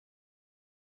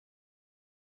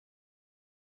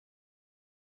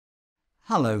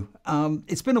Hello.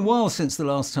 It's been a while since the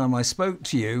last time I spoke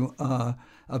to you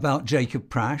about Jacob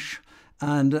Prasch,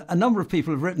 and a number of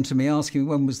people have written to me asking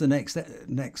when was the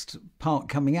next part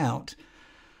coming out.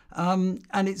 And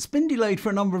it's been delayed for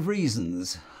a number of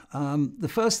reasons. The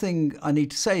first thing I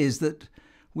need to say is that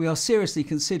we are seriously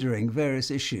considering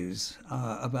various issues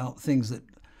about things that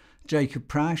Jacob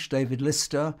Prasch, David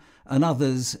Lister, and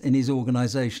others in his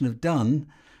organisation have done.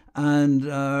 And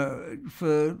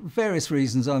for various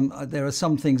reasons, there are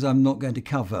some things I'm not going to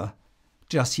cover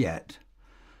just yet.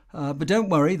 But don't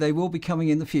worry, they will be coming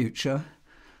in the future.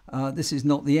 This is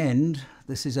not the end,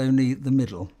 this is only the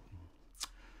middle.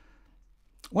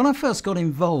 When I first got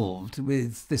involved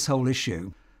with this whole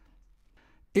issue,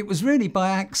 it was really by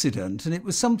accident, and it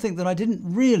was something that I didn't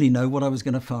really know what I was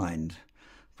going to find.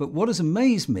 But what has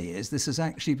amazed me is this has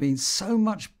actually been so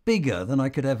much bigger than I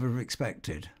could ever have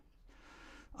expected.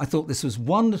 I thought this was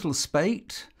one little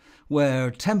spate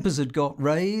where tempers had got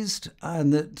raised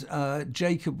and that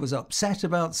Jacob was upset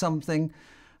about something,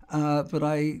 but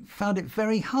I found it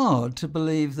very hard to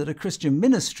believe that a Christian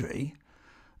ministry,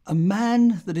 a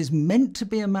man that is meant to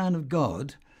be a man of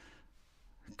God,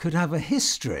 could have a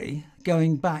history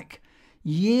going back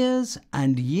years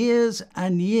and years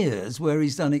and years where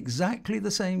he's done exactly the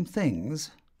same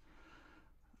things,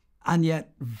 and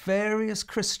yet various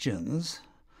Christians,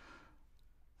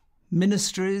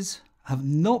 ministries have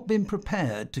not been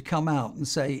prepared to come out and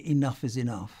say enough is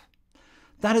enough.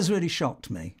 That has really shocked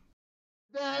me.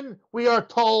 Then we are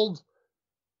told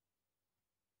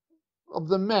of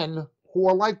the men who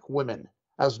are like women,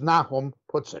 as Nahum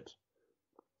puts it.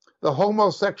 The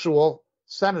homosexual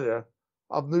senator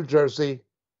of New Jersey,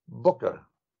 Booker.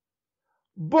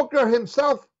 Booker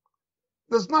himself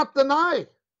does not deny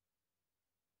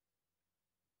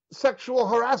sexual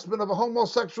harassment of a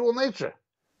homosexual nature.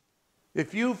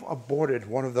 If you've aborted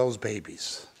one of those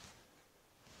babies,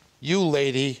 you,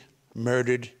 lady,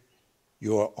 murdered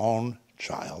your own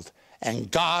child, and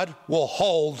God will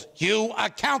hold you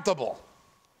accountable.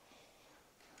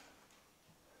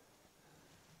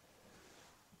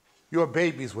 Your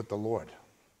baby's with the Lord,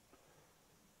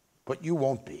 but you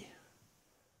won't be.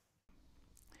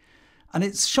 And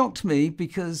it's shocked me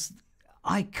because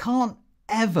I can't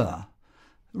ever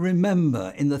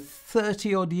remember in the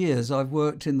 30-odd years I've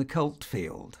worked in the cult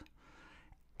field,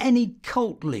 any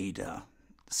cult leader,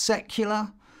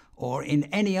 secular or in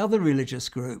any other religious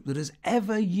group, that has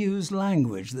ever used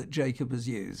language that Jacob has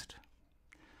used,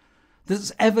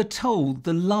 that's ever told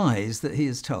the lies that he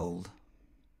has told.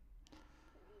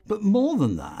 But more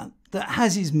than that, that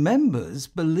has his members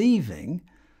believing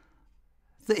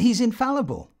that he's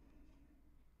infallible.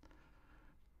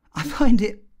 I find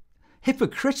it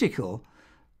hypocritical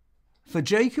for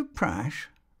Jacob Prasch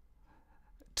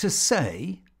to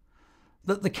say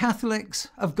that the Catholics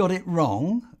have got it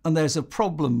wrong and there's a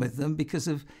problem with them because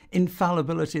of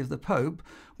infallibility of the Pope,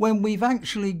 when we've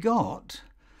actually got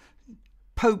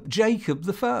Pope Jacob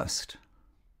I.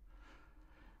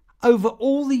 Over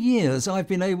all the years I've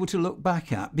been able to look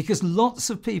back at, because lots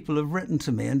of people have written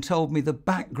to me and told me the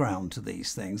background to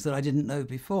these things that I didn't know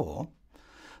before,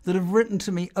 that have written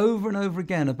to me over and over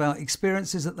again about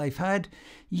experiences that they've had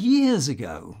years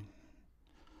ago.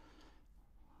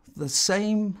 The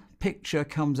same picture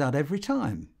comes out every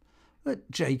time,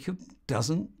 that Jacob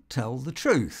doesn't tell the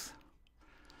truth.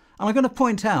 And I'm going to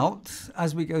point out,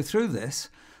 as we go through this,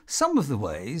 some of the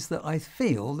ways that I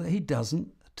feel that he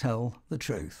doesn't tell the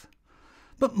truth.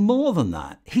 But more than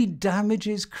that, he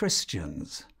damages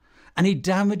Christians and he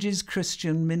damages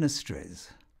Christian ministries.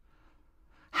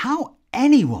 How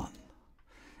anyone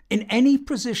in any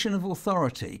position of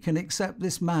authority can accept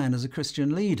this man as a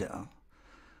Christian leader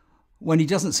when he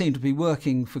doesn't seem to be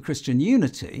working for Christian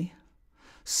unity,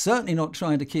 certainly not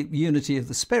trying to keep unity of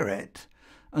the Spirit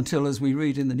until, as we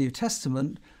read in the New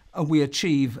Testament, we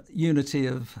achieve unity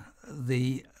of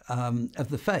the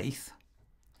faith.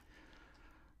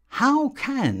 How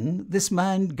can this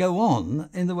man go on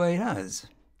in the way he has?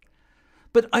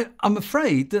 But I'm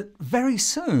afraid that very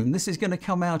soon this is going to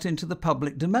come out into the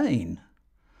public domain.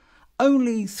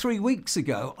 Only 3 weeks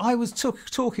ago, I was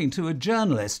talking to a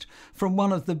journalist from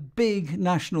one of the big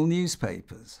national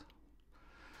newspapers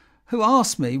who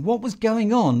asked me what was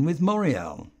going on with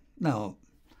Moriel. Now,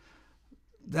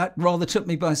 that rather took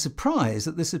me by surprise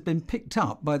that this had been picked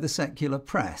up by the secular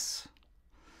press.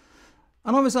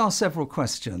 And I was asked several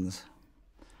questions.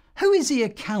 Who is he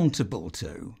accountable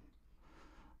to?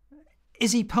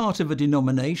 Is he part of a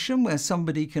denomination where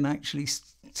somebody can actually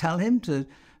tell him to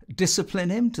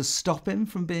discipline him, to stop him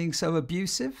from being so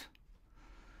abusive?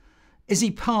 Is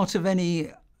he part of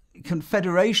any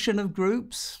confederation of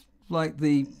groups like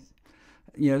the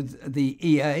the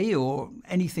EA or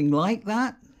anything like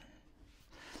that.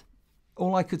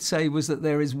 All I could say was that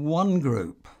there is one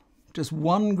group, just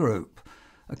one group,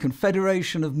 a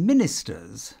confederation of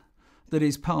ministers that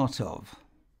is part of.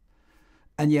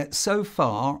 And yet so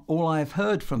far, all I have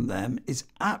heard from them is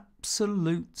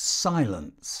absolute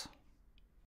silence.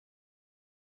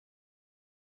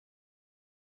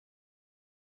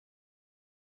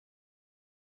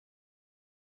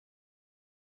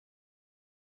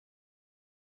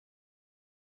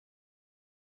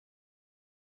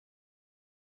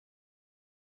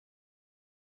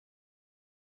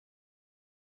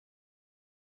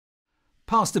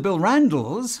 Pastor Bill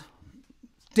Randalls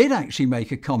did actually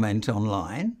make a comment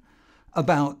online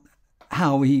about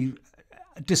how he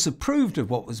disapproved of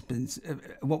what was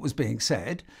being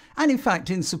said, and in fact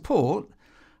in support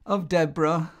of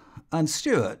Deborah and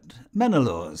Stuart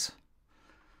Menelaws.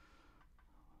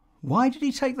 Why did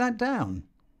he take that down?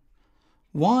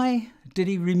 Why did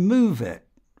he remove it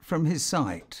from his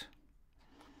site?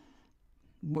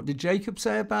 What did Jacob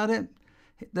say about it?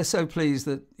 They're so pleased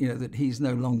that, that he's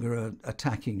no longer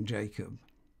attacking Jacob.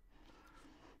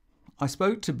 I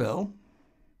spoke to Bill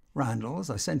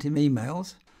Randalls. I sent him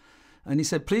emails, and he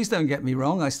said, please don't get me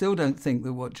wrong. I still don't think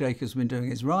that what Jacob's been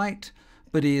doing is right,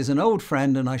 but he is an old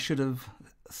friend and I should have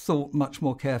thought much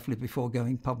more carefully before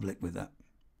going public with it.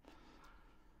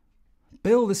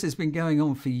 Bill, this has been going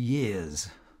on for years.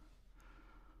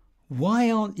 Why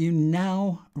aren't you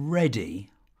now ready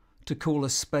to call a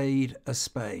spade a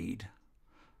spade?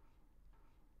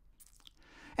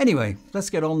 Anyway, let's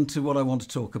get on to what I want to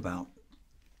talk about.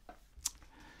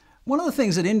 One of the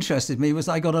things that interested me was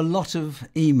I got a lot of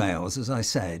emails, as I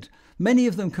said, many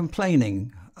of them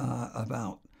complaining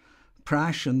about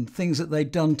Prasch and things that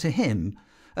they'd done to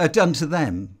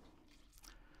them.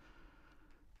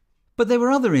 But there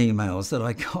were other emails that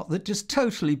I got that just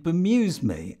totally bemused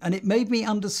me, and it made me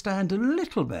understand a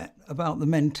little bit about the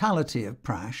mentality of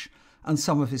Prasch and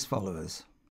some of his followers.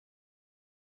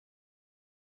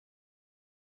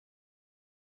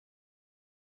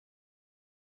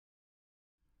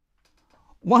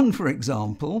 One, for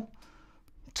example,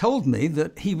 told me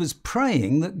that he was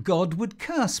praying that God would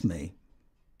curse me.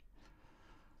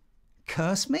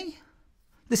 Curse me?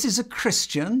 This is a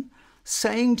Christian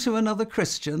saying to another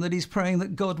Christian that he's praying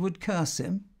that God would curse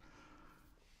him.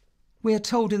 We are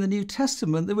told in the New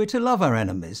Testament that we're to love our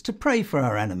enemies, to pray for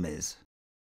our enemies.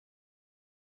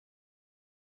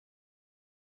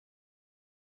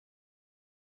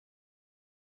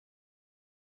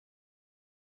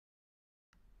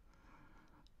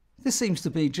 This seems to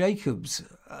be Jacob's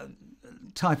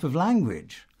type of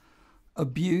language.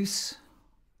 Abuse,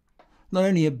 not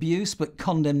only abuse, but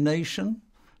condemnation,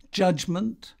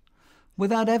 judgment,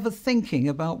 without ever thinking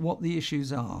about what the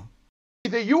issues are.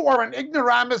 Either you are an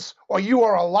ignoramus or you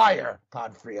are a liar,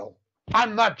 Todd Friel.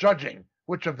 I'm not judging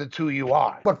which of the two you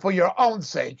are, but for your own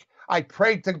sake, I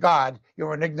pray to God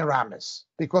you're an ignoramus,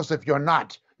 because if you're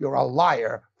not, you're a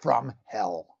liar from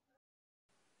hell.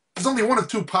 There's only one of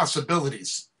two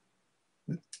possibilities,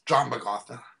 John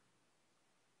MacArthur.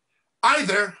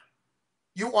 Either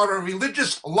you are a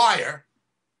religious liar,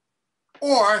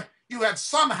 or you have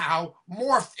somehow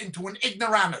morphed into an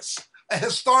ignoramus, a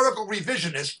historical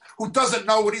revisionist who doesn't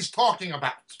know what he's talking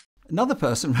about. Another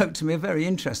person wrote to me a very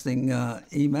interesting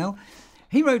email.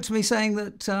 He wrote to me saying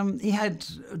that he had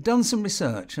done some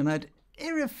research and had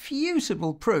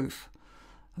irrefutable proof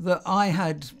that I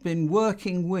had been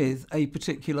working with a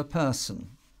particular person.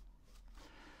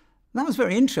 That was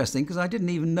very interesting because I didn't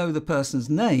even know the person's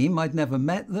name. I'd never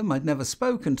met them. I'd never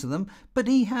spoken to them. But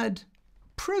he had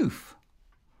proof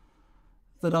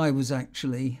that I was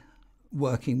actually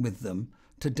working with them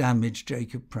to damage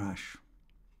Jacob Prasch.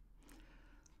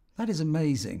 That is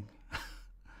amazing.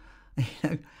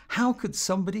 How could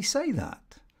somebody say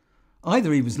that?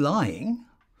 Either he was lying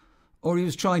or he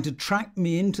was trying to track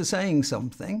me into saying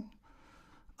something.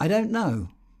 I don't know.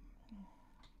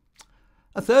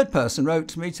 A third person wrote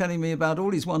to me telling me about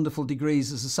all his wonderful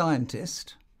degrees as a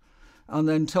scientist, and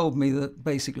then told me that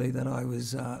basically that I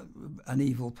was an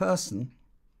evil person.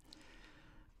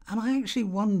 And I actually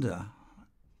wonder,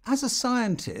 as a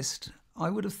scientist, I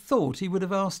would have thought he would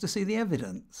have asked to see the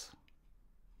evidence.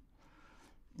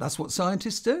 That's what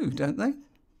scientists do, don't they?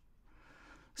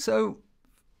 So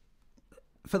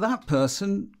for that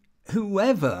person,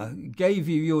 whoever gave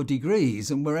you your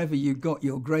degrees and wherever you got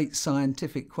your great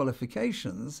scientific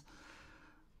qualifications,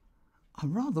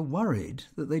 I'm rather worried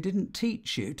that they didn't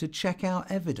teach you to check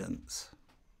out evidence.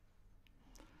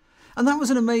 And that was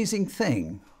an amazing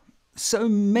thing. So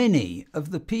many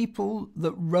of the people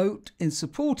that wrote in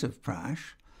support of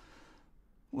Prasch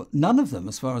Well, none of them,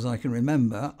 as far as I can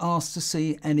remember, asked to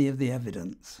see any of the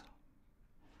evidence.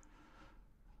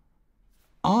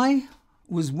 I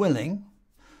was willing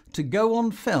to go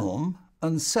on film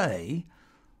and say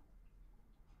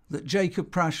that Jacob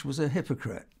Prasch was a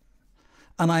hypocrite,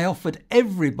 and I offered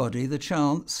everybody the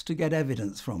chance to get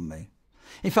evidence from me.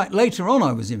 In fact, later on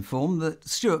I was informed that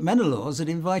Stuart Menelaus had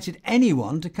invited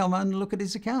anyone to come and look at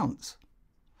his accounts.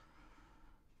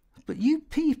 But you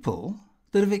people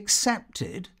that have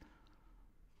accepted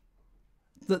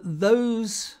that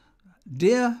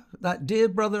that dear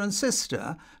brother and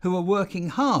sister who are working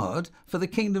hard for the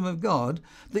kingdom of God,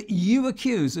 that you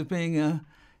accuse of being a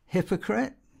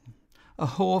hypocrite, a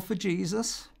whore for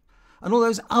Jesus, and all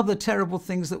those other terrible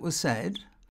things that were said.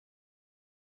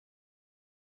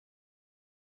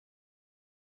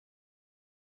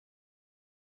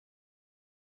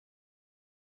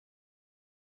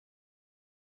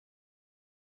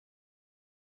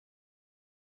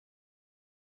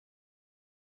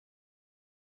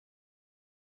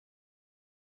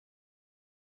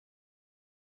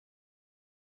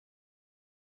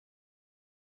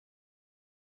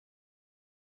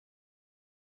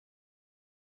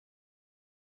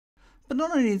 But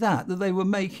not only that they were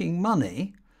making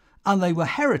money and they were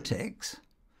heretics,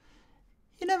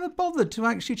 you never bothered to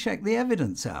actually check the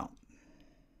evidence out.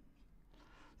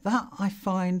 That I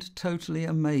find totally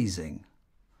amazing.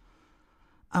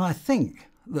 And I think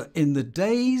that in the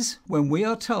days when we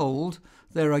are told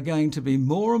there are going to be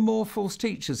more and more false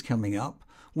teachers coming up,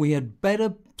 we had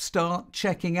better start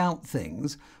checking out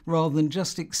things rather than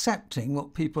just accepting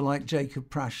what people like Jacob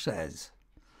Prasch says.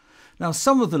 Now,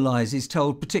 some of the lies he's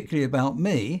told, particularly about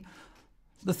me,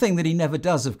 the thing that he never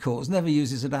does, of course, never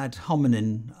uses an ad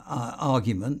hominem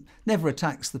argument, never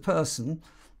attacks the person.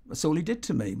 That's all he did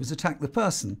to me, was attack the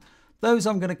person. Those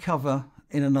I'm going to cover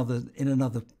in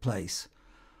another place,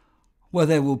 where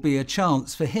there will be a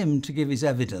chance for him to give his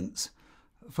evidence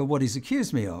for what he's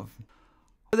accused me of.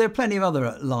 But there are plenty of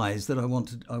other lies that I want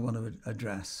to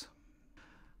address.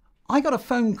 I got a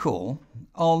phone call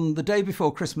on the day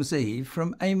before Christmas Eve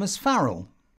from Amos Farrell.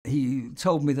 He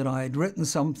told me that I had written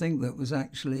something that was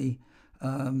actually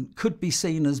could be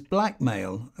seen as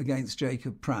blackmail against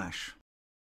Jacob Prasch.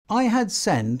 I had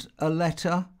sent a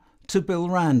letter to Bill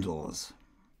Randalls.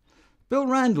 Bill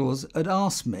Randalls had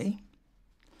asked me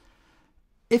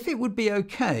if it would be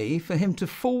okay for him to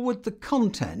forward the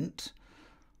content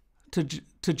to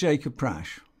Jacob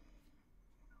Prasch.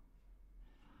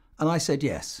 And I said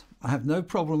yes. I have no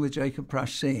problem with Jacob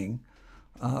Prasch seeing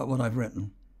what I've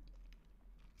written.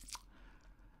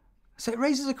 So it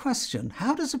raises a question.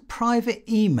 How does a private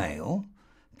email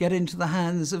get into the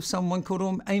hands of someone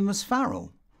called Amos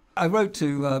Farrell? I wrote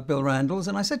to Bill Randalls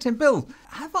and I said to him, Bill,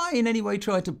 have I in any way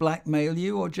tried to blackmail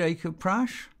you or Jacob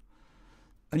Prasch?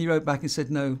 And he wrote back and said,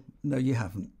 no, you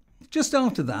haven't. Just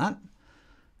after that,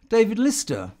 David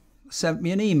Lister sent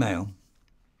me an email.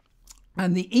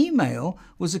 And the email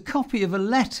was a copy of a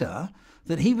letter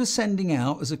that he was sending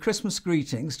out as a Christmas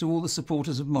greetings to all the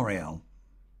supporters of Moriel.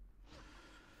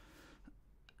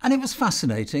 And it was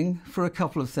fascinating for a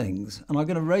couple of things. And I'm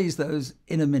going to raise those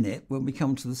in a minute when we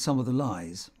come to some of the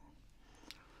lies.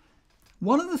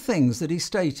 One of the things that he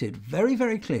stated very,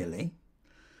 very clearly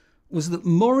was that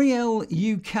Moriel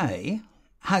UK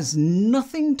has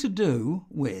nothing to do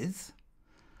with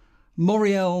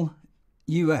Moriel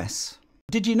US.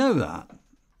 Did you know that?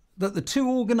 That the two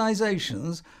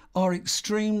organisations are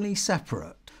extremely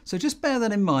separate. So just bear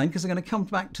that in mind, because I'm going to come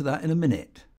back to that in a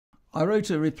minute. I wrote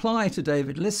a reply to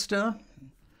David Lister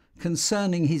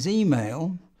concerning his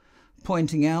email,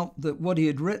 pointing out that what he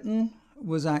had written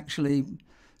was actually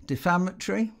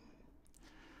defamatory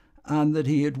and that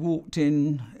he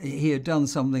had done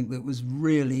something that was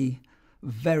really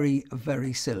very,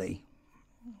 very silly.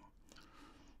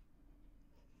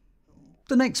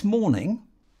 The next morning,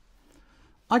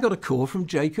 I got a call from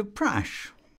Jacob Prasch.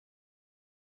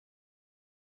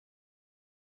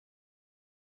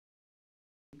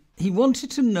 He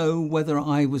wanted to know whether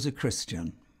I was a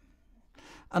Christian.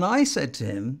 And I said to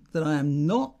him that I am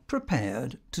not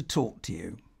prepared to talk to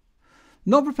you.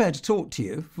 Not prepared to talk to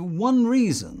you for one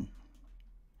reason.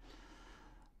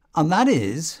 And that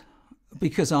is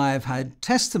because I have had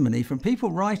testimony from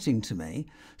people writing to me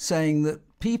saying that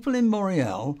people in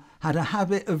Moriel had a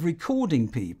habit of recording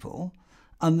people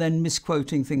and then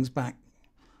misquoting things back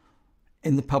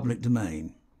in the public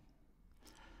domain.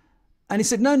 And he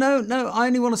said, no, I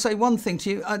only want to say one thing to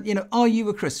you. Are you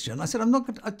a Christian? I said,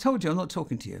 I told you I'm not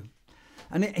talking to you.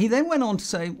 And he then went on to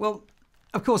say, well,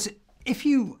 of course, if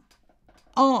you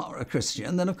are a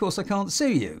Christian, then of course I can't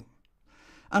sue you.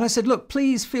 And I said, look,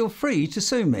 please feel free to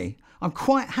sue me. I'm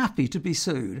quite happy to be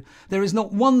sued. There is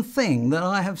not one thing that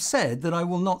I have said that I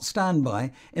will not stand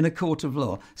by in a court of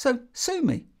law. So sue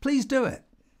me. Please do it.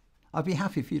 I'd be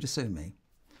happy for you to sue me.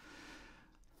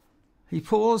 He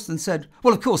paused and said,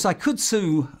 well, of course, I could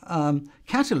sue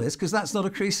Catalyst because that's not a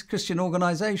Christian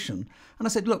organisation. And I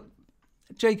said, look,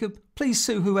 Jacob, please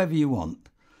sue whoever you want,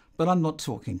 but I'm not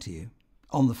talking to you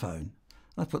on the phone.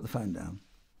 I put the phone down.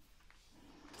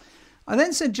 I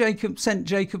then sent Jacob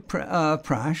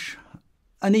Prasch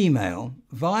an email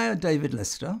via David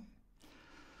Lister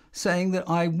saying that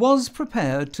I was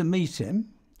prepared to meet him.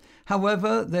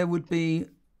 However, there would be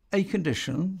a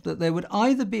condition that there would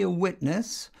either be a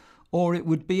witness or it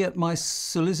would be at my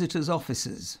solicitor's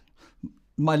offices,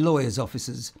 my lawyer's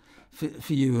offices,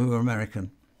 for you who are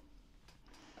American.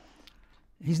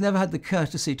 He's never had the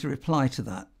courtesy to reply to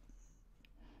that.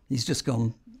 He's just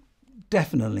gone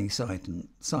definitely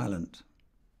silent.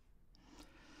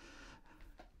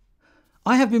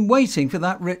 I have been waiting for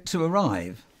that writ to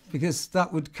arrive because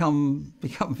that would become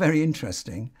very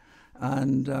interesting,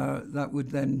 and that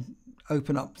would then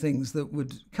open up things that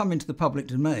would come into the public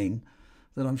domain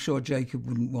that I'm sure Jacob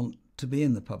wouldn't want to be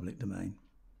in the public domain.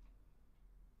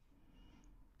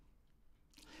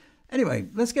 Anyway,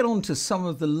 let's get on to some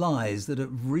of the lies that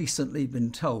have recently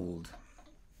been told.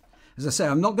 As I say,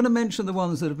 I'm not going to mention the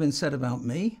ones that have been said about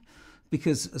me,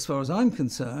 because as far as I'm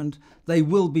concerned, they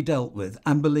will be dealt with,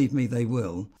 and believe me, they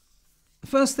will. The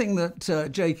first thing that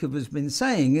Jacob has been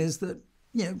saying is that,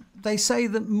 they say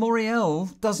that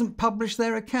Moriel doesn't publish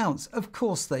their accounts. Of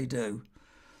course they do.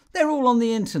 They're all on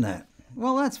the internet.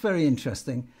 Well, that's very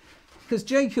interesting, because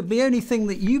Jacob, the only thing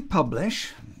that you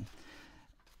publish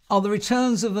are the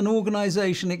returns of an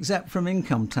organisation exempt from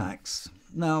income tax.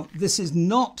 Now, this is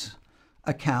not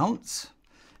accounts.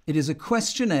 It is a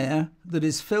questionnaire that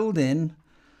is filled in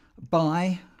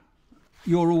by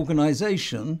your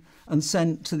organisation and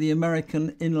sent to the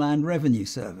American Inland Revenue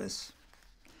Service.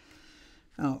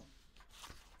 Now,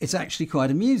 it's actually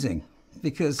quite amusing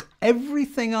because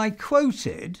everything I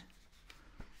quoted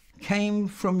came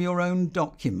from your own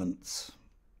documents.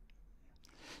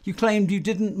 You claimed you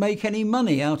didn't make any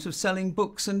money out of selling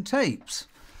books and tapes.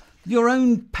 Your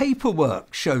own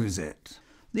paperwork shows it.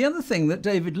 The other thing that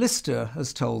David Lister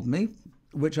has told me,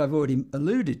 which I've already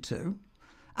alluded to,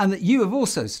 and that you have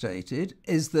also stated,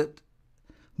 is that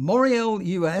Moriel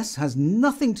US has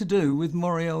nothing to do with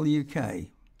Moriel UK.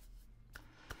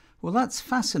 Well, that's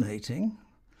fascinating.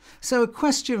 So a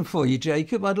question for you,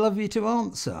 Jacob, I'd love you to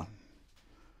answer.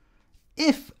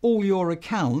 If all your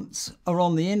accounts are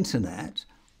on the internet,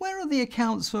 where are the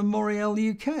accounts for Moriel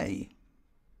UK?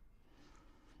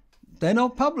 They're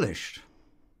not published.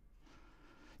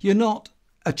 You're not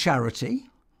a charity,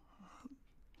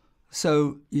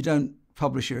 so you don't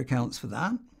publish your accounts for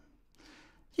that.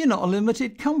 You're not a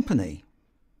limited company,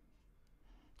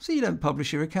 so you don't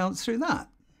publish your accounts through that.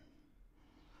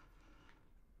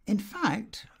 In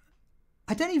fact,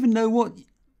 I don't even know what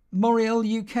Moriel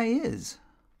UK is.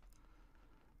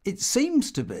 It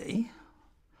seems to be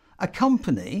a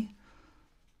company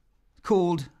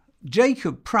called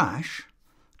Jacob Prasch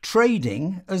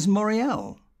trading as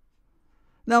Moriel.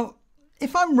 Now,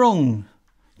 if I'm wrong,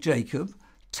 Jacob,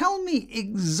 tell me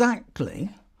exactly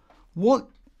what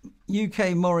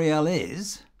UK Moriel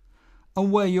is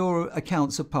and where your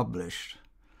accounts are published,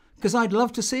 because I'd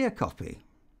love to see a copy.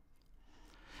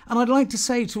 And I'd like to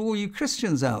say to all you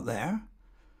Christians out there,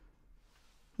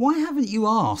 why haven't you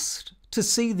asked to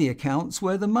see the accounts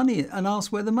where the money and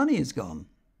ask where the money has gone?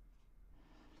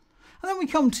 And then we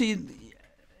come to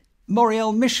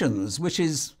Moriel Missions, which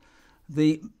is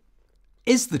the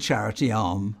charity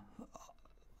arm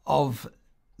of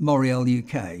Moriel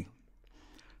UK.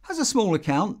 Has a small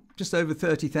account, just over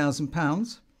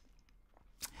 £30,000.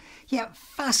 Yet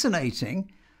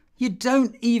fascinating, you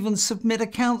don't even submit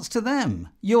accounts to them.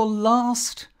 Your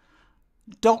last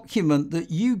document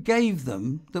that you gave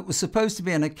them that was supposed to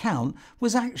be an account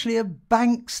was actually a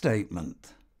bank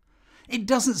statement. It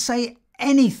doesn't say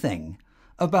anything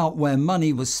about where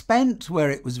money was spent,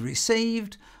 where it was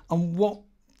received, and what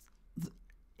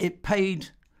it paid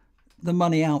the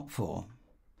money out for.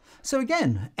 So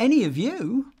again, any of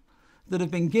you that have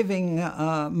been giving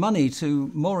money to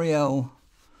Moriel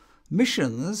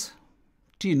Missions,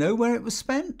 do you know where it was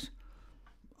spent?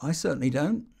 I certainly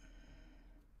don't.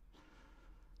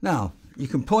 Now, you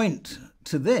can point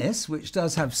to this, which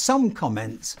does have some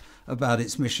comments about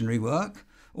its missionary work,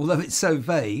 although it's so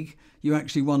vague, you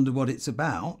actually wonder what it's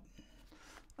about.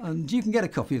 And you can get a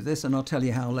copy of this, and I'll tell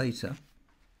you how later.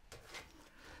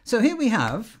 So here we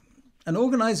have an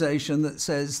organisation that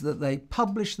says that they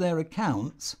publish their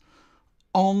accounts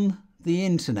on the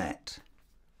internet.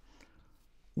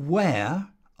 where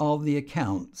are the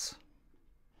accounts?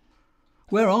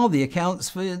 Where are the accounts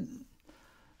for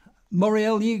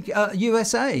Moriel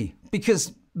USA?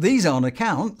 Because these aren't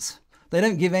accounts. They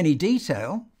don't give any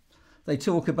detail. They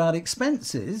talk about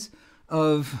expenses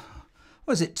of,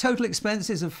 what is it, total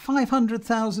expenses of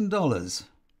 $500,000.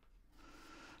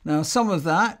 Now, some of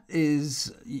that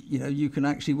is, you can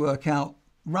actually work out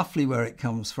roughly where it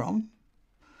comes from,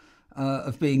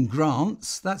 of being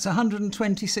grants. That's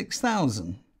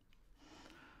 126,000.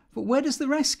 But where does the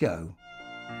rest go?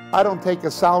 I don't take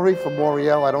a salary from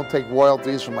Moriel. I don't take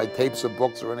royalties from my tapes or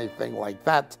books or anything like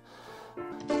that.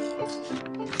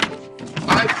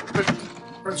 I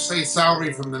per se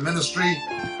salary from the ministry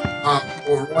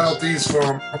or royalties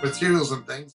for materials and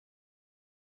things.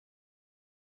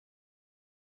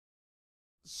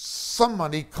 Some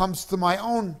money comes to my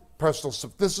own personal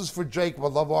stuff. This is for Jacob, a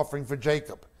love offering for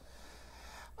Jacob.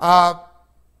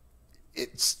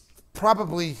 It's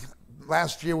probably,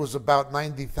 last year was about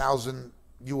 90,000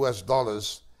 US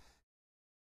dollars.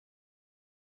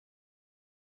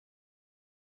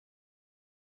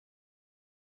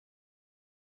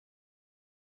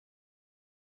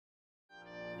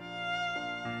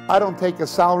 I don't take a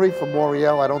salary from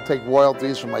Moriel. I don't take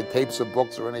royalties from my tapes or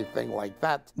books or anything like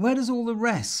that. Where does all the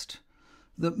rest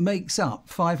that makes up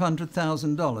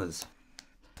 $500,000?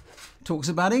 Talks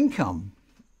about income,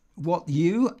 what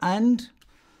you and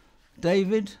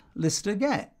David Lister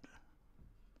get.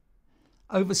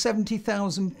 Over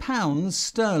 £70,000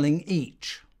 sterling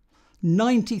each,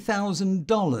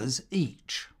 $90,000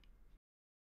 each.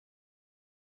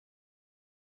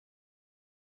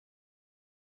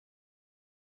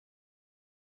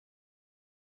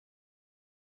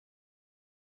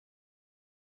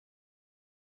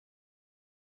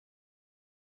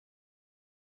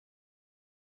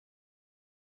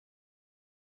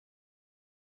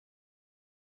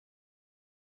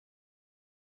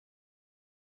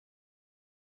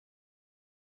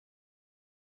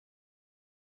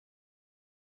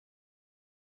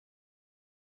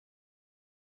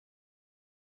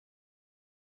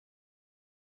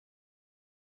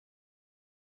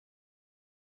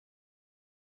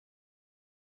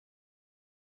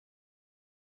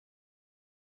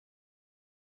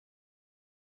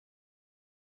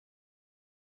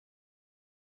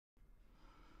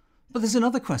 But there's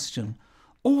another question.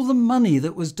 All the money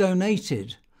that was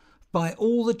donated by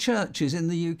all the churches in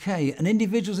the UK and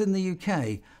individuals in the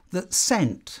UK that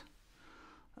sent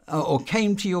or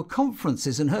came to your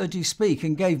conferences and heard you speak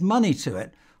and gave money to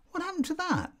it, what happened to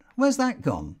that? Where's that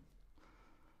gone?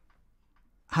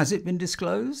 Has it been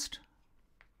disclosed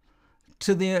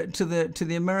to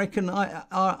the American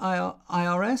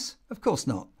IRS? Of course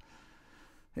not.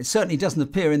 It certainly doesn't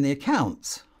appear in the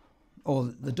accounts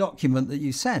or the document that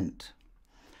you sent.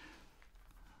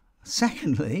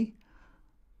 Secondly,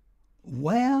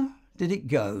 where did it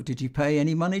go? Did you pay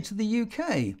any money to the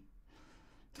UK?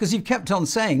 Because you've kept on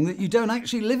saying that you don't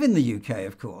actually live in the UK,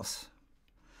 of course.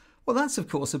 Well, that's, of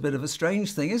course, a bit of a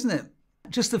strange thing, isn't it?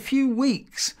 Just a few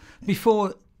weeks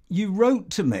before you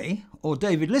wrote to me, or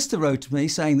David Lister wrote to me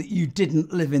saying that you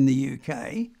didn't live in the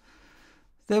UK,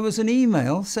 there was an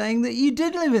email saying that you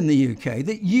did live in the UK,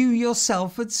 that you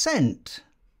yourself had sent.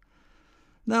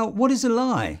 Now, what is a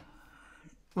lie?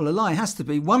 Well, a lie has to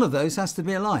be, one of those has to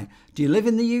be a lie. Do you live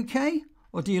in the UK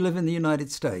or do you live in the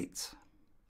United States?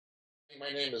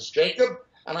 My name is Jacob,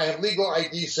 and I have legal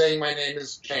ID saying my name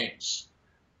is James.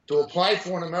 To apply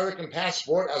for an American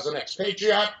passport as an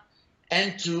expatriate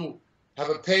and to have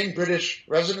obtained British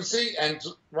residency and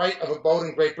right of abode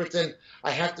in Great Britain,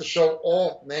 I have to show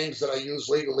all names that I use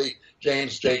legally,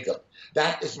 James Jacob.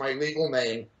 That is my legal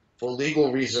name for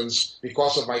legal reasons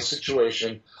because of my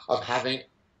situation of having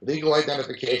legal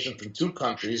identification from two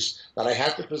countries that I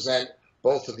had to present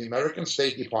both to the American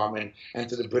State Department and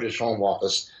to the British Home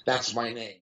Office. That's my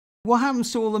name. What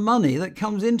happens to all the money that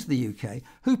comes into the UK?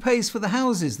 Who pays for the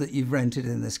houses that you've rented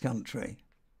in this country?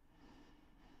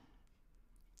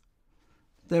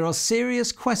 There are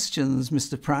serious questions,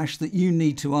 Mr. Prasch, that you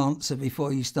need to answer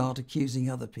before you start accusing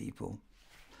other people.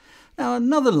 Now,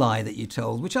 another lie that you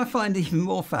told, which I find even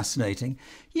more fascinating,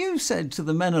 you said to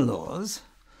the Menelaws,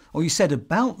 or you said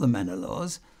about the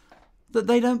Menelaws, that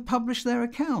they don't publish their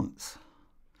accounts.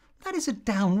 That is a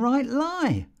downright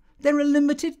lie. They're a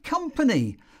limited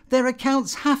company. Their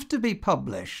accounts have to be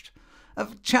published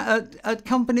at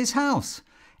Companies House.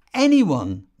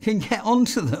 Anyone can get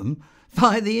onto them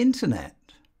via the internet.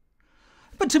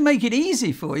 But to make it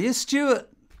easy for you, Stuart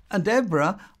and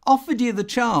Deborah offered you the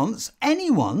chance,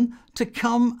 anyone, to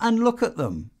come and look at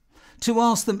them, to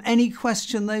ask them any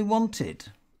question they wanted.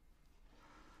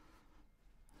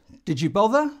 Did you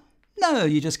bother? No,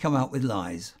 you just come out with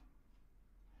lies.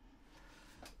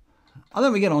 And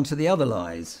then we get on to the other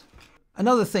lies.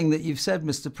 Another thing that you've said,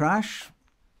 Mr. Prasch,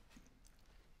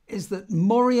 is that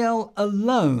Moriel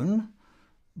alone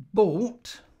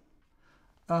bought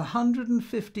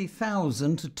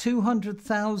 $150,000 to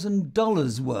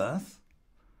 $200,000 worth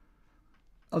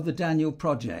of the Daniel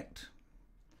Project.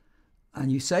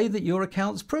 And you say that your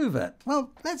accounts prove it.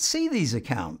 Well, let's see these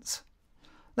accounts.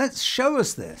 Let's show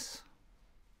us this.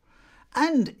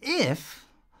 And if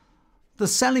the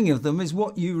selling of them is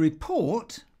what you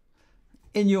report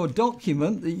in your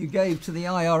document that you gave to the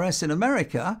IRS in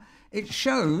America, it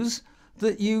shows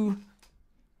that you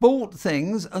bought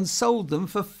things and sold them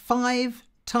for 5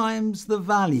 times the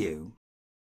value.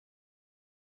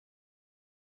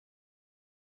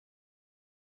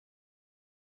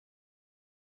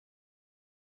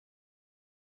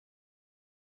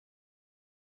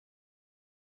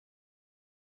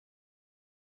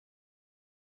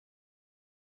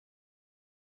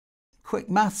 Quick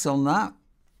maths on that.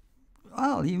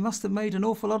 Well, you must have made an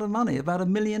awful lot of money, about $1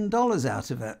 million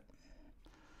out of it.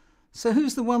 So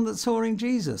who's the one that's whoring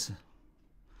Jesus?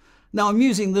 Now, I'm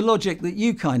using the logic that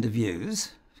you kind of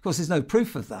use. Of course, there's no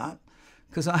proof of that,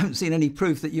 because I haven't seen any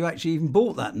proof that you actually even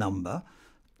bought that number.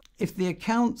 If the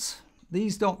accounts,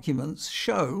 these documents,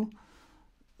 show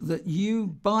that you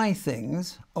buy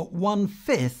things at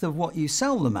 1/5 of what you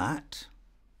sell them at,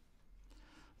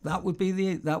 that would be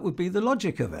the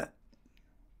logic of it.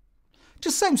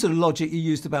 Just same sort of logic you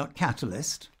used about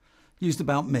Catalyst, used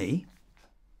about me.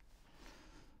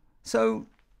 So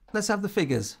let's have the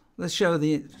figures. Let's show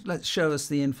us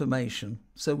the information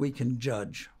so we can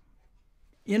judge.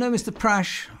 You know, Mr.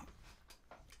 Prasch,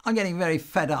 I'm getting very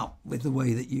fed up with the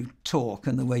way that you talk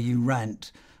and the way you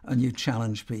rant and you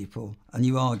challenge people and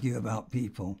you argue about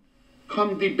people.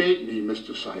 Come debate me,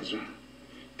 Mr. Sizer.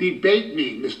 Debate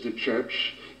me, Mr.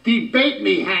 Church. Debate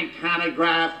me, Hank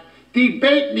Hanegraaff.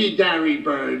 Debate me, Gary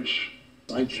Burge.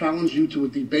 I challenge you to a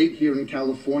debate here in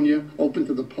California, open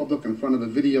to the public in front of a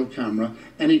video camera,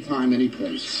 anytime, any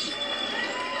place.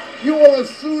 You are a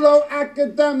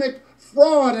pseudo-academic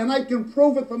fraud, and I can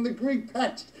prove it from the Greek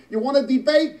text. You want to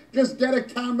debate? Just get a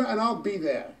camera and I'll be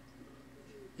there.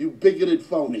 You bigoted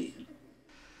phony.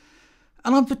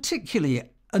 And I'm particularly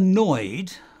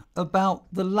annoyed about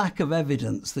the lack of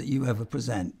evidence that you ever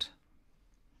present.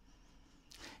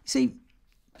 See,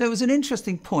 there was an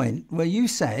interesting point where you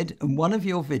said in one of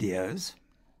your videos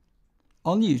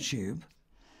on YouTube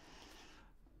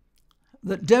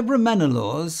that Deborah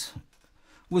Menelaus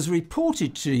was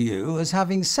reported to you as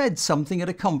having said something at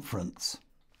a conference.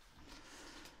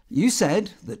 You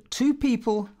said that 2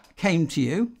 people came to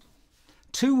you,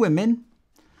 2 women,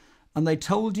 and they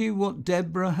told you what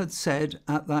Deborah had said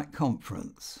at that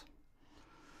conference.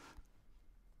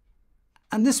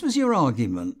 And this was your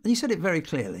argument. And you said it very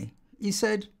clearly. You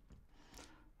said,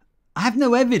 I have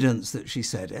no evidence that she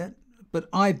said it, but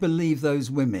I believe those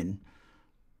women.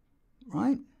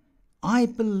 Right? I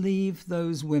believe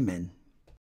those women.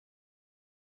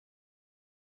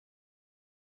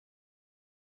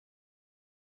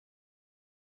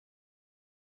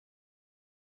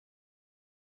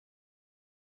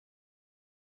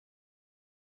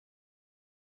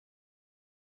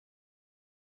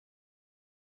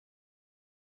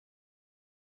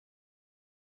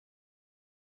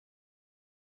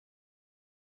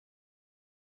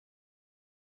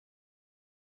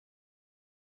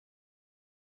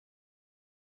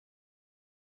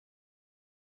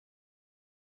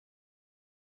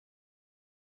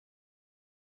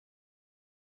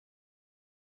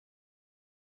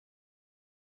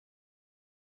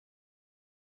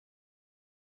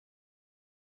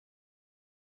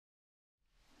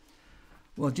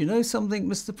 Well, do you know something,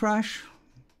 Mr. Prasch?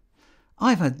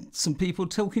 I've had some people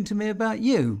talking to me about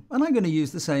you, and I'm going to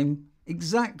use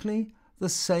exactly the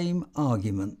same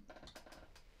argument.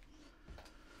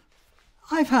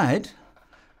 I've had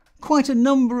quite a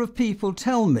number of people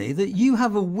tell me that you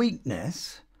have a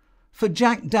weakness for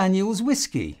Jack Daniel's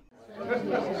whiskey.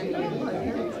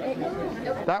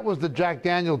 That was the Jack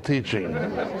Daniel teaching.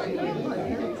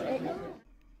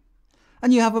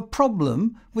 And you have a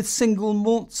problem with single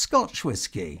malt Scotch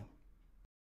whiskey.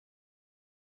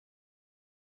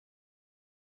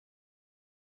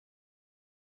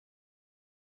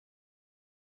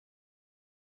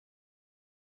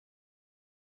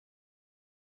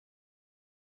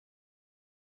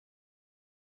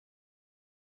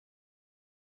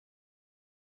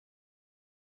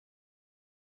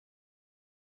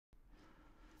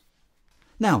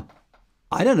 Now,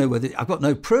 I don't know whether, I've got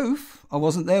no proof, I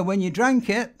wasn't there when you drank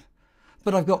it,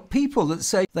 but I've got people that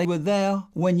say they were there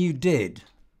when you did.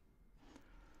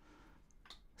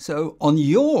 So on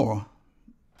your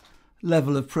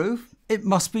level of proof, it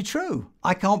must be true.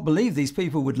 I can't believe these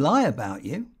people would lie about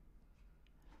you.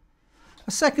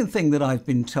 A second thing that I've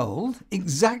been told,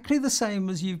 exactly the same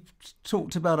as you've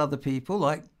talked about other people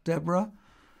like Deborah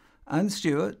and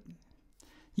Stuart,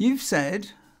 you've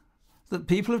said that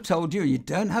people have told you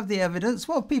don't have the evidence.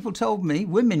 Well, people told me,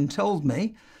 women told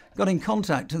me, got in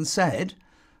contact and said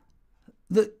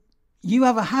that you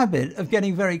have a habit of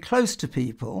getting very close to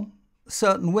people,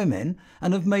 certain women,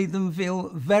 and have made them feel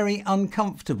very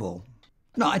uncomfortable.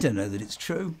 No, I don't know that it's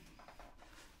true.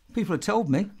 People have told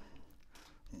me.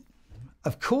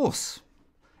 Of course,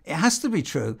 it has to be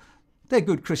true. They're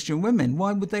good Christian women.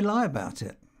 Why would they lie about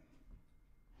it?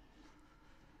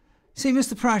 See,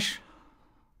 Mr. Prasch,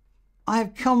 I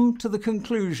have come to the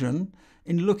conclusion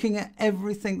in looking at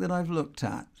everything that I've looked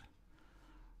at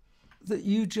that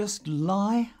you just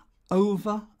lie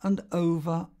over and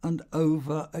over and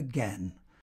over again.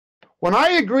 When I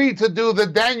agreed to do the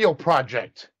Daniel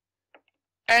Project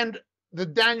and the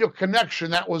Daniel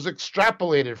connection that was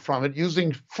extrapolated from it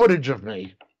using footage of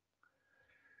me,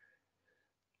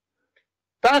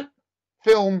 that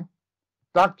film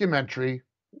documentary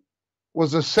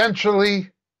was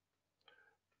essentially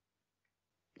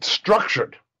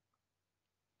structured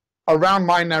around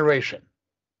my narration.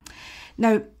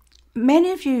 Now,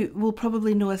 many of you will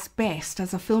probably know us best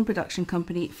as a film production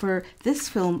company for this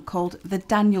film called The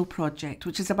Daniel Project,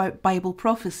 which is about Bible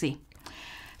prophecy.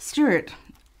 Stuart,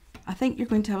 I think you're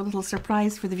going to have a little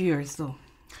surprise for the viewers, though.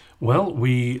 Well,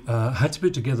 we had to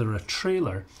put together a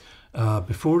trailer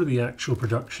before the actual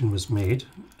production was made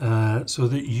so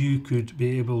that you could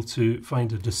be able to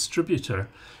find a distributor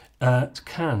at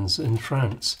Cannes in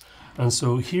France. And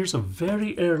so here's a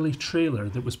very early trailer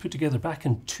that was put together back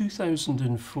in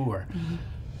 2004.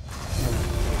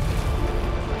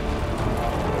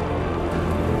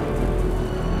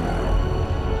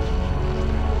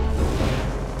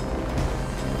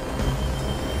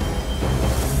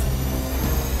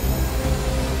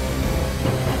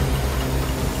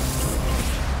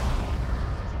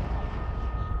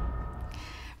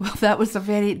 Well, that was a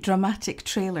very dramatic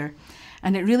trailer,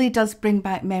 and it really does bring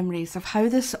back memories of how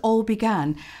this all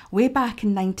began way back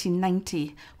in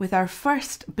 1990 with our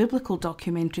first biblical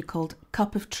documentary called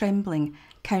Cup of Trembling,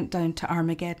 Countdown to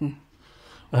Armageddon.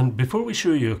 And before we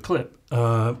show you a clip,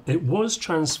 it was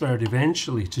transferred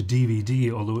eventually to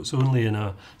DVD, although it's only in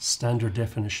a standard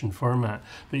definition format.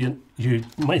 But you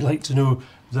might like to know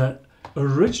that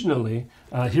originally,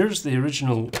 here's the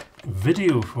original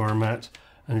video format.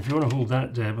 And if you want to hold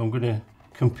that, Deb, I'm going to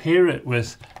compare it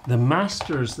with the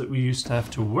masters that we used to have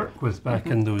to work with back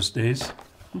in those days.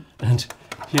 And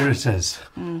here it is.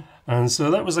 And so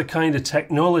that was a kind of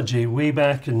technology way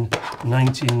back in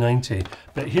 1990.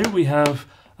 But here we have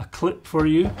a clip for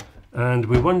you, and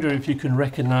we wonder if you can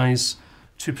recognise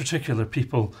two particular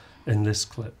people in this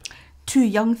clip. Two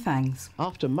young things.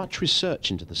 After much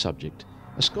research into the subject,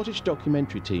 a Scottish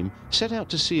documentary team set out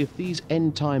to see if these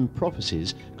end-time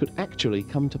prophecies could actually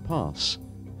come to pass.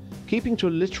 Keeping to a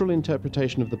literal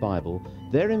interpretation of the Bible,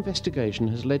 their investigation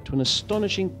has led to an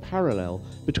astonishing parallel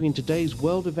between today's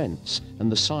world events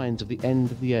and the signs of the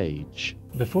end of the age.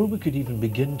 Before we could even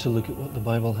begin to look at what the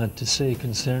Bible had to say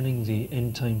concerning the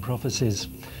end-time prophecies,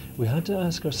 we had to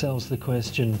ask ourselves the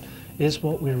question, is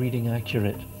what we're reading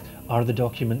accurate? Are the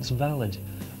documents valid?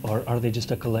 Or are they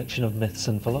just a collection of myths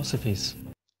and philosophies?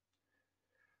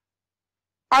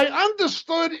 I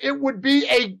understood it would be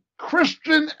a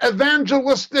Christian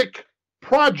evangelistic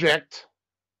project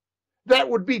that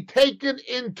would be taken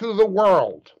into the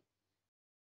world.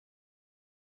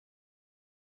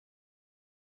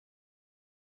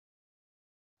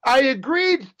 I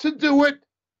agreed to do it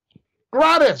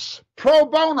gratis, pro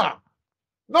bono,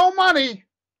 no money.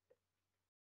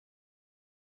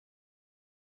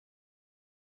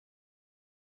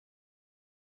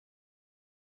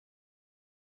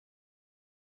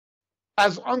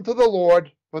 As unto the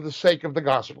Lord for the sake of the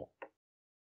gospel.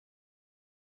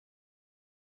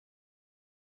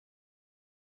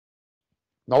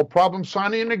 No problem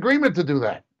signing an agreement to do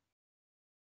that.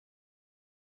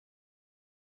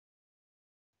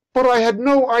 But I had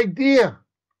no idea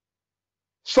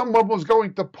someone was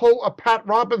going to pull a Pat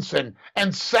Robinson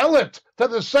and sell it to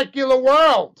the secular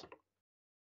world.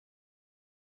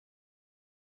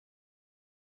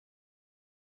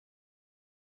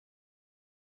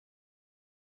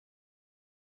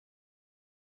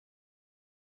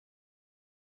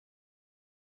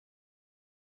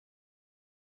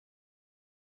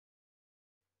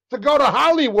 To go to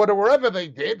Hollywood or wherever they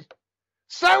did,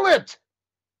 sell it.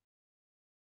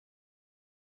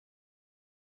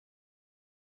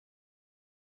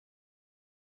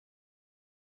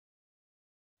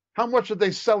 How much did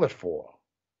they sell it for?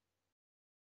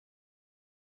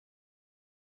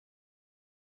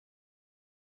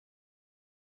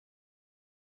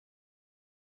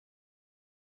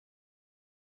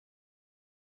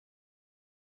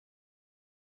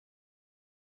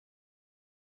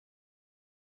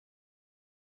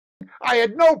 I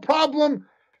had no problem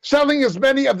selling as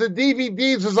many of the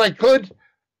DVDs as I could.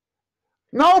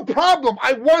 No problem.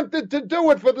 I wanted to do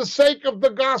it for the sake of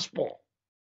the gospel.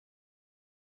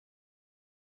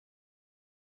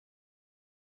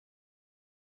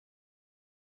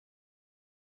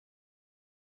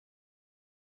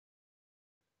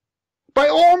 By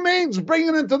all means, bring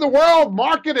it into the world,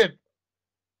 market it.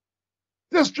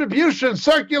 Distribution,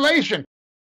 circulation.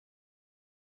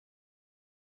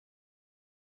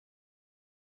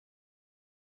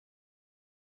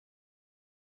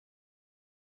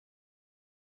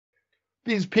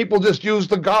 These people just use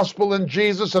the gospel and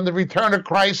Jesus and the return of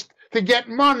Christ to get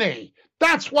money.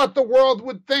 That's what the world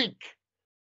would think.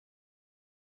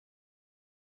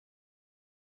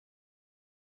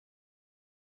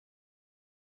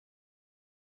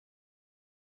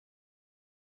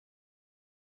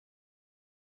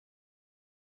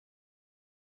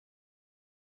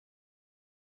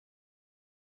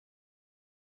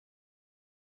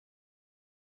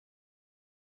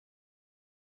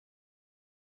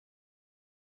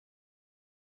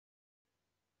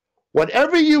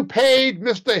 Whatever you paid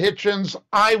Mr. Hitchens,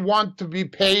 I want to be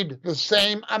paid the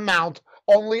same amount,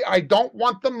 only I don't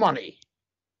want the money.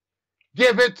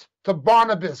 Give it to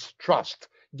Barnabas Trust.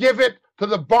 Give it to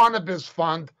the Barnabas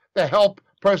Fund to help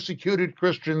persecuted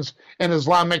Christians in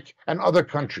Islamic and other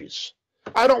countries.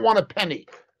 I don't want a penny.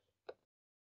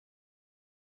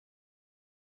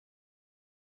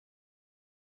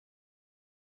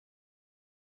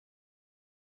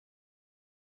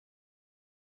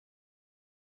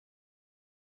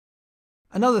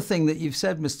 Another thing that you've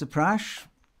said, Mr. Prasch,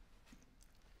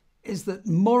 is that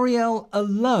Moriel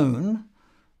alone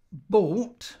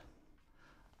bought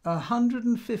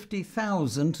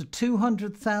 $150,000 to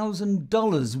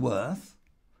 $200,000 worth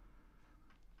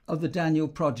of the Daniel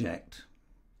Project.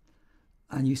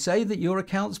 And you say that your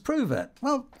accounts prove it.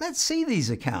 Well, let's see these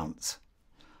accounts.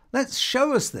 Let's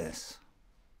show us this.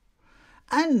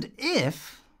 And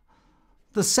if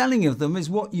the selling of them is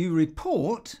what you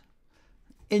report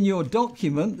in your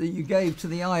document that you gave to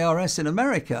the IRS in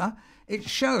America, it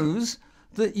shows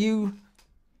that you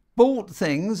bought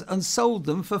things and sold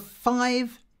them for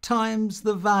 5 times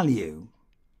the value.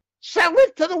 Sell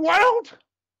it to the world?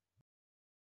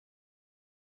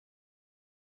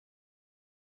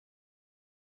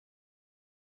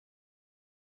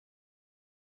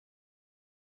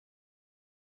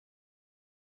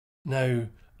 Now,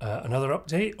 another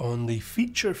update on the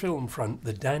feature film front,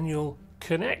 the Daniel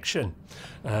Connection.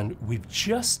 And we've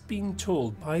just been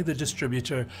told by the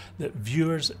distributor that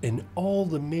viewers in all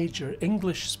the major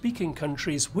English-speaking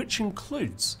countries, which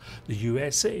includes the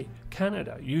USA,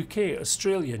 Canada, UK,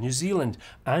 Australia, New Zealand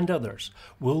and others,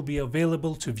 will be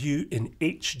available to view in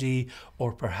HD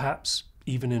or perhaps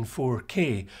even in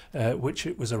 4K, which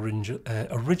it was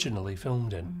originally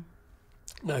filmed in.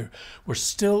 Now, we're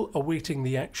still awaiting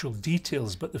the actual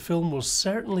details, but the film will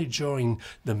certainly join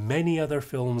the many other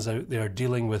films out there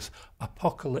dealing with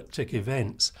apocalyptic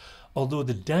events, although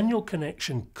the Daniel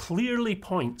Connection clearly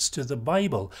points to the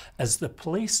Bible as the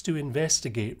place to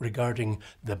investigate regarding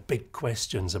the big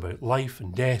questions about life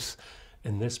and death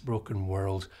in this broken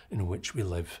world in which we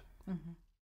live. Mm-hmm.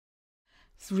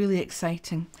 It's really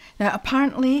exciting. Now,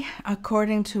 apparently,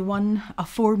 according to one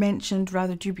aforementioned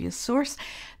rather dubious source,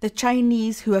 the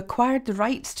Chinese who acquired the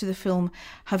rights to the film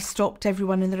have stopped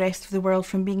everyone in the rest of the world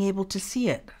from being able to see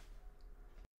it.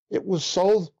 It was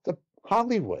sold to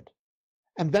Hollywood.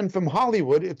 And then from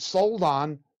Hollywood, it sold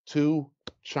on to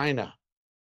China.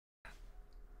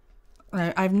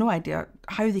 Now, I have no idea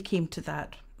how they came to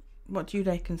that. What do you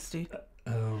reckon, Stu?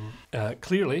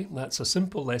 Clearly, that's a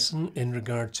simple lesson in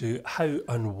regard to how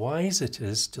unwise it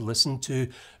is to listen to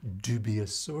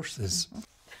dubious sources.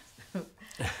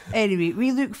 Anyway,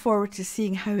 we look forward to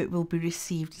seeing how it will be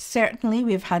received. Certainly,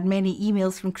 we've had many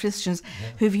emails from Christians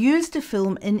who've used the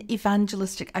film in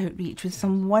evangelistic outreach with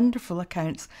some wonderful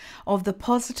accounts of the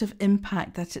positive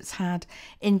impact that it's had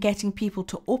in getting people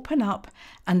to open up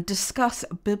and discuss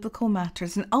biblical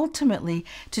matters and ultimately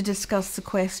to discuss the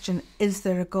question, is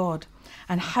there a God?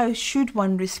 And how should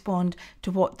one respond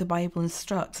to what the Bible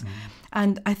instructs?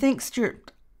 And I think,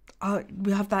 Stuart,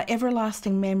 we have that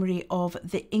everlasting memory of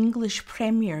the English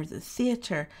premiere, the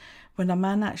theatre, when a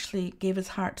man actually gave his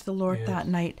heart to the Lord Yes. that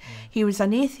night. He was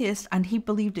an atheist and he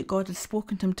believed that God had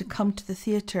spoken to him to come to the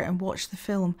theatre and watch the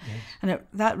film. Yes. And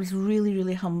that was really,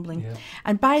 really humbling. Yeah.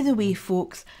 And by the way,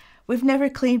 folks, we've never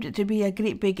claimed it to be a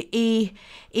great big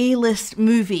A-list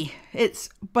movie.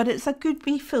 But it's a good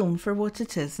wee film for what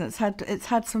it is, and it's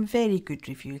had some very good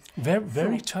reviews. Very,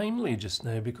 very timely just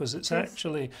now, because it's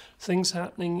actually things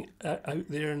happening out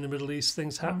there in the Middle East,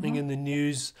 things happening in the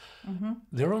news.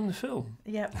 They're on the film.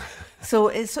 Yep. So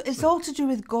it's all to do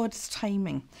with God's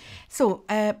timing. So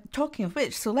talking of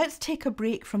which, so let's take a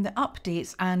break from the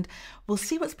updates and we'll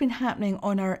see what's been happening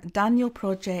on our Daniel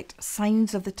Project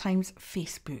Signs of the Times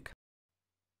Facebook.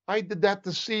 I did that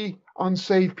to see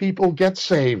unsaved people get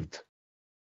saved.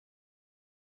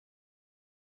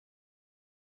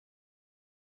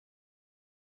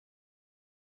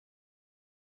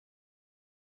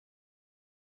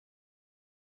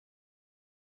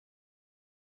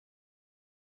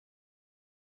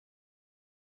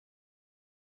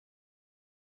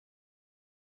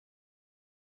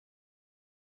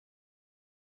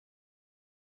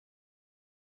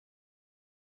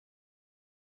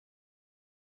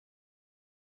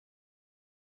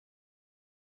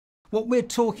 What we're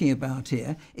talking about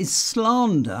here is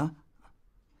slander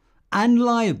and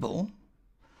libel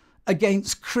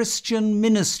against Christian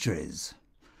ministries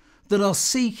that are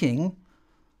seeking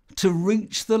to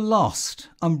reach the lost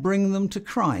and bring them to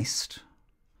Christ.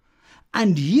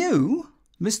 And you,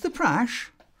 Mr. Prasch,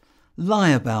 lie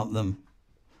about them.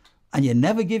 And you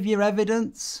never give your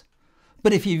evidence.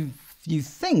 But if you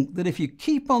think that if you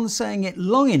keep on saying it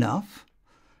long enough,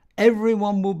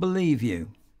 everyone will believe you.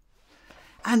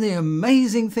 And the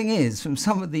amazing thing is, from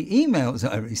some of the emails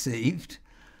I received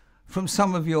from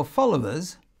some of your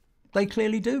followers, they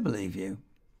clearly do believe you.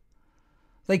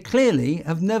 They clearly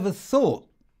have never thought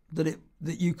that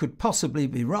you could possibly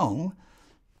be wrong.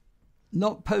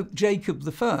 Not Pope Jacob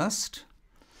I,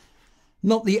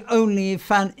 not the only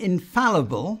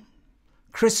infallible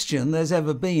Christian there's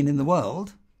ever been in the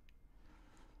world.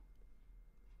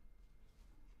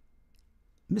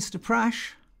 Mr.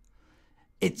 Prasch,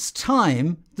 it's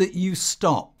time that you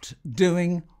stopped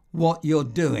doing what you're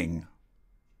doing.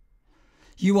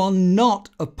 You are not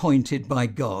appointed by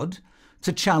God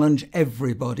to challenge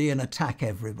everybody and attack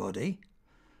everybody.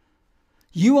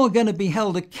 You are going to be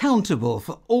held accountable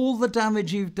for all the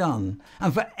damage you've done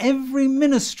and for every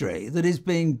ministry that is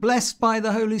being blessed by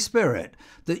the Holy Spirit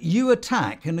that you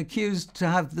attack and accuse to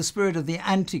have the spirit of the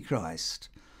Antichrist,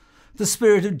 the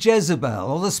spirit of Jezebel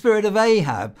or the spirit of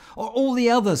Ahab or all the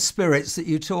other spirits that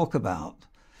you talk about.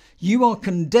 You are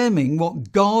condemning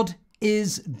what God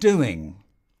is doing.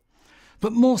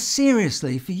 But more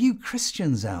seriously, for you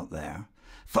Christians out there,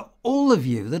 for all of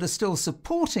you that are still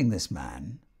supporting this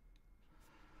man,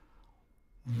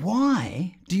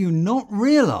 why do you not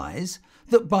realise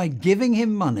that by giving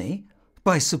him money,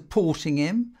 by supporting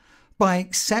him, by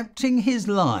accepting his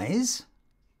lies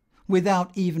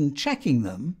without even checking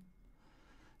them,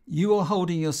 you are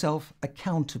holding yourself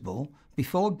accountable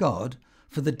before God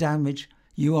for the damage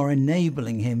you are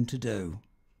enabling him to do?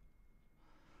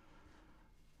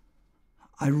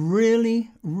 I really,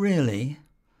 really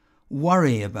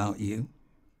worry about you.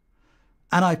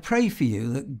 And I pray for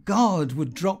you that God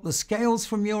would drop the scales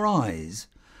from your eyes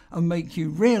and make you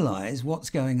realise what's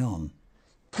going on.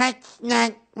 Touch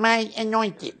not my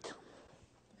anointed.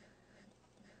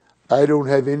 I don't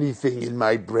have anything in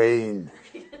my brain.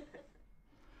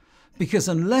 Because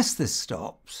unless this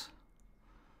stops,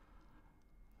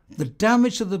 the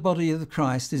damage to the body of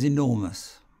Christ is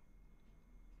enormous.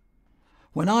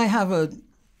 When I have a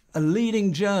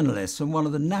leading journalist from one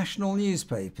of the national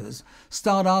newspapers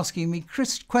start asking me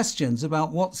questions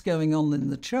about what's going on in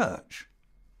the church,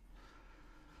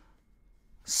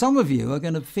 some of you are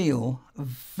going to feel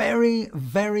very,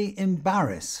 very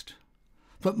embarrassed.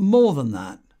 But more than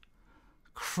that,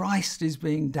 Christ is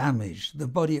being damaged. The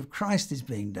body of Christ is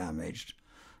being damaged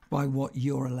by what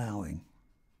you're allowing.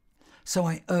 So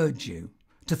I urge you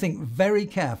to think very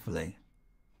carefully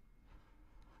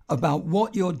about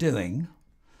what you're doing.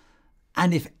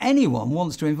 And if anyone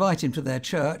wants to invite him to their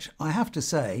church, I have to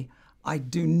say, I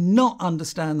do not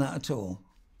understand that at all.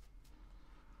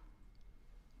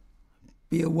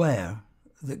 Be aware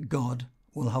that God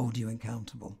will hold you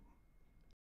accountable.